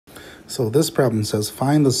So this problem says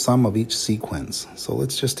find the sum of each sequence. So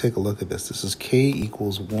let's just take a look at this. This is k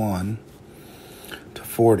equals 1 to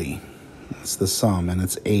 40. That's the sum, and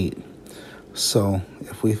it's 8. So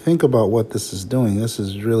if we think about what this is doing, this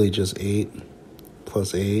is really just 8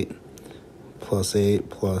 plus 8 plus 8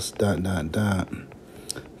 plus dot dot dot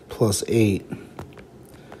plus 8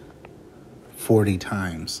 40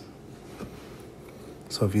 times.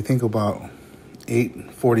 So if you think about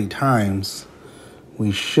 8 40 times,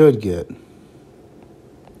 we should get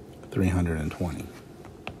 320.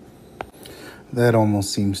 That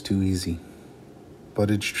almost seems too easy, but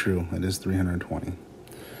it's true. It is 320.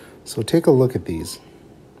 So take a look at these.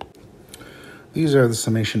 These are the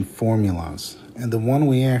summation formulas, and the one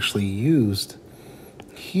we actually used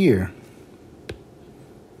here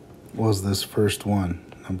was this first one,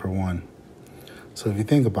 number 1. So if you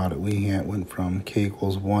think about it, we went from k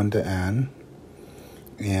equals 1 to n,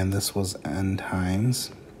 and this was n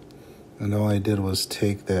times, and all I did was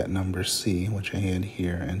take that number c, which I had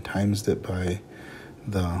here, and times it by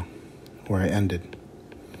the where I ended.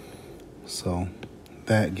 So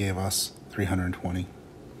that gave us 320.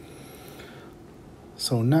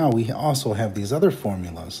 So now we also have these other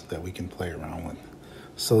formulas that we can play around with.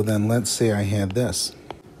 So then let's say I had this.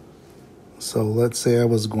 So let's say I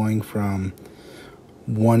was going from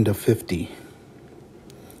 1 to 50.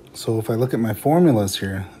 So if I look at my formulas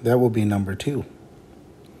here, that will be number 2.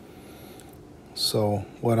 So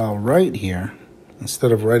what I'll write here,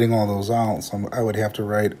 instead of writing all those out, so I would have to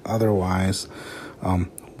write otherwise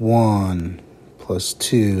 1 plus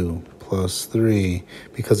 2 plus 3,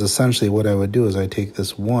 because essentially what I would do is I take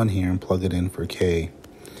this 1 here and plug it in for k,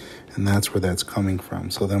 and that's where that's coming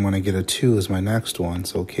from. So then when I get a 2 is my next one,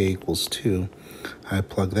 so k equals 2, I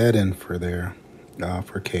plug that in for there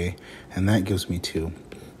for k, and that gives me 2.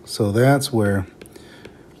 So that's where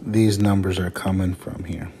these numbers are coming from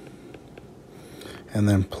here. And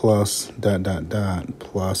then plus dot dot dot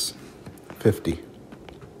plus 50.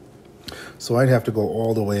 So I'd have to go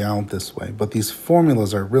all the way out this way. But these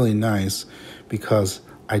formulas are really nice because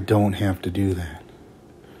I don't have to do that.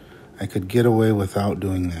 I could get away without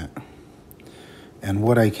doing that. And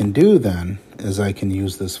what I can do then is I can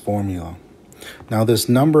use this formula. Now this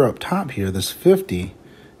number up top here, this 50,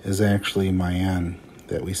 is actually my n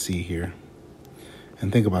that we see here.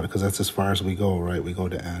 And think about it, because that's as far as we go, right? We go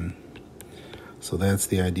to n. So that's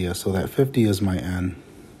the idea. So that 50 is my n.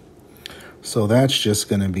 So that's just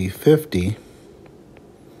going to be 50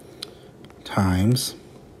 times,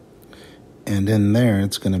 and in there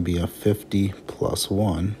it's going to be a 50 plus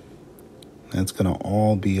 1. That's going to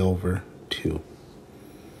all be over 2.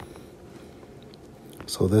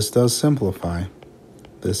 So this does simplify.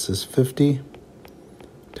 This is 50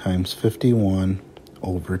 times 51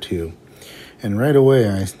 over 2. And right away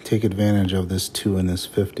I take advantage of this 2 and this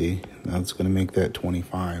 50. Now it's going to make that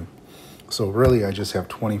 25. So really I just have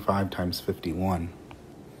 25 times 51.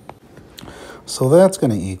 So that's going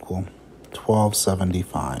to equal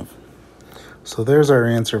 1275. So there's our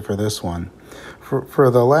answer for this one. For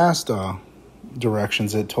the last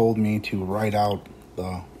directions, it told me to write out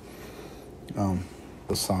the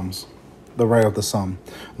sums. Write out the sum.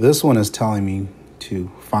 This one is telling me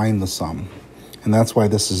to find the sum. And that's why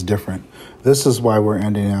this is different. This is why we're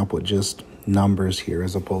ending up with just numbers here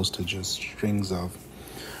as opposed to just strings of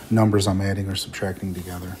numbers I'm adding or subtracting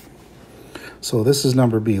together. So this is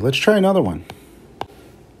number B. Let's try another one.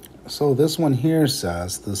 So this one here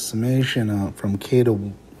says the summation from k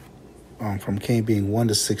being 1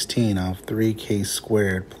 to 16 of 3k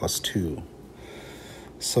squared plus 2.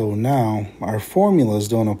 So now our formulas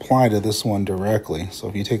don't apply to this one directly. So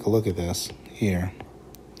if you take a look at this here,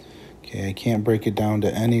 okay, I can't break it down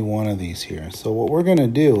to any one of these here. So what we're going to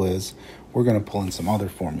do is we're going to pull in some other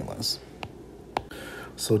formulas.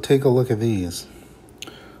 So take a look at these.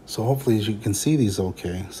 So hopefully you can see these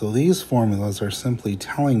okay. So these formulas are simply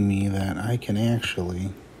telling me that I can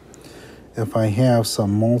actually, if I have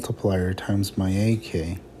some multiplier times my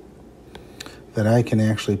AK, that I can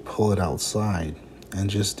actually pull it outside and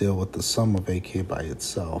just deal with the sum of AK by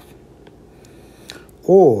itself.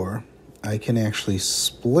 Or I can actually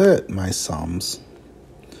split my sums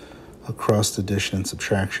across addition and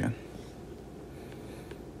subtraction.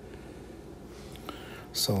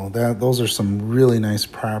 So those are some really nice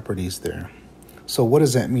properties there. So what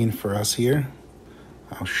does that mean for us here?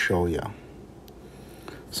 I'll show you.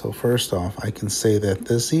 So first off, I can say that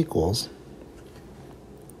this equals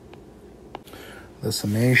the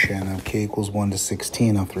summation of k equals 1 to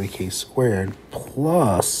 16 of 3k squared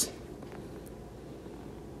plus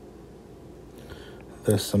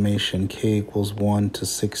the summation k equals 1 to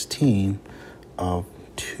 16 of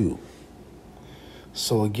 2.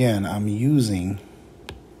 So again, I'm using,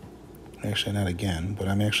 actually not again, but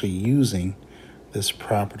I'm actually using this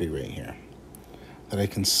property right here that I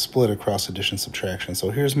can split across addition subtraction. So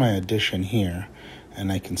here's my addition here,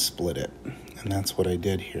 and I can split it. And that's what I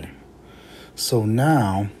did here. So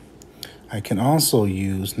now I can also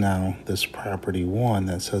use now this property 1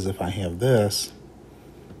 that says if I have this,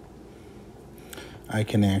 I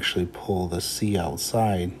can actually pull the C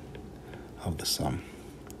outside of the sum.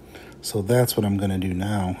 So that's what I'm going to do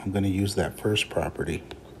now. I'm going to use that first property.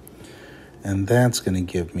 And that's going to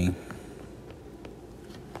give me,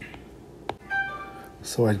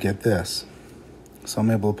 so I'd get this. So I'm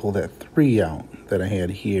able to pull that 3 out that I had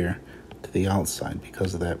here to the outside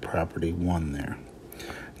because of that property 1 there.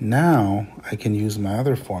 Now I can use my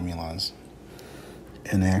other formulas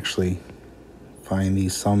and actually find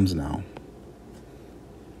these sums now,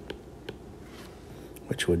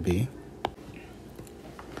 which would be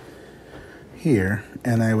here,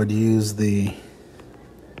 and I would use the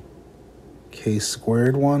k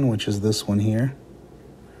squared one, which is this one here.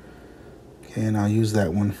 Okay, and I'll use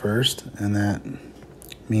that one first, and that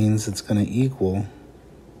means it's going to equal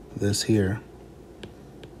this here.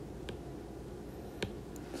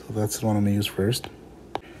 So that's the one I'm going to use first.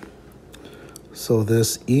 So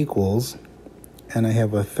this equals, and I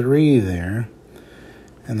have a 3 there,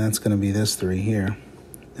 and that's going to be this 3 here.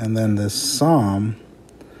 And then the sum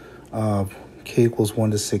of k equals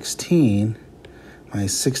 1 to 16, my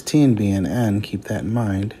 16 being n, keep that in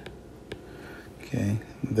mind. Okay,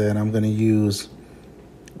 then I'm going to use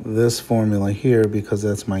this formula here because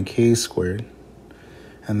that's my k squared.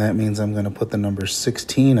 And that means I'm going to put the number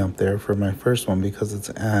 16 up there for my first one because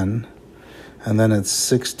it's n. And then it's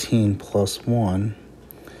 16 plus 1.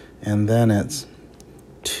 And then it's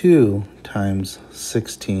 2 times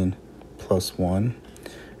 16 plus 1.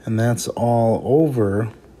 And that's all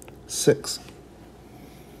over 6.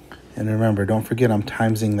 And remember, don't forget I'm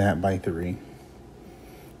timesing that by 3.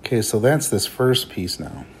 Okay, so that's this first piece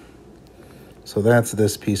now. So that's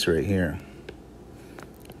this piece right here.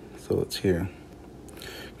 So it's here.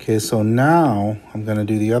 Okay, so now I'm going to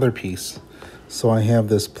do the other piece. So I have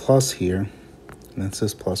this plus here, and that's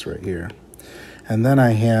this plus right here. And then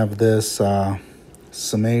I have this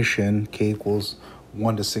summation, k equals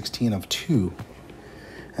 1 to 16 of 2.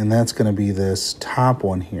 And that's going to be this top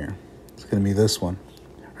one here. It's going to be this one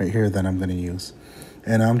right here that I'm going to use.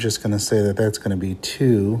 And I'm just going to say that that's going to be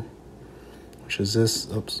 2, which is this,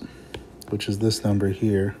 which is this number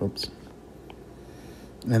here,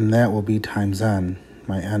 and that will be times n.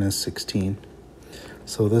 My n is 16.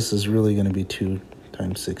 So this is really going to be 2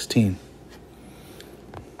 times 16.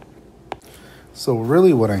 So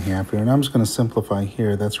really what I have here, and I'm just going to simplify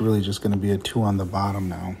here, that's really just going to be a 2 on the bottom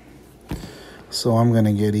now. So I'm going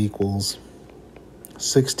to get equals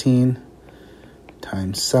 16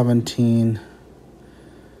 times 17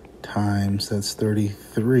 times, that's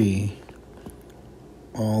 33,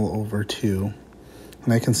 all over 2.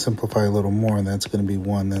 And I can simplify a little more, and that's going to be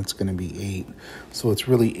 1, that's going to be 8. So it's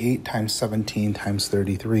really 8 times 17 times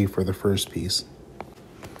 33 for the first piece,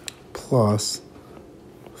 plus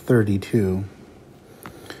 32.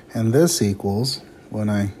 And this equals, when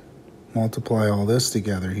I multiply all this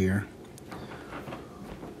together here,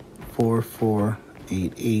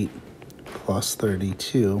 4488 plus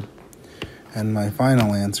 32. And my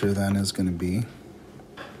final answer then is going to be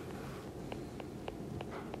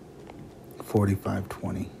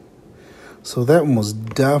 4520. So that one was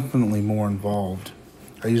definitely more involved.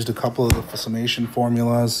 I used a couple of the summation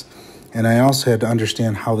formulas, and I also had to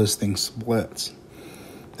understand how this thing splits.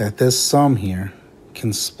 That this sum here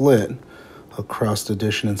can split across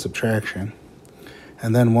addition and subtraction.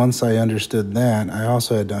 And then once I understood that, I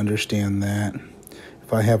also had to understand that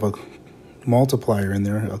if I have a multiplier in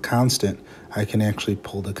there, a constant, I can actually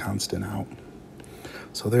pull the constant out.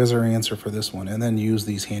 So there's our answer for this one, and then use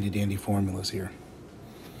these handy dandy formulas here.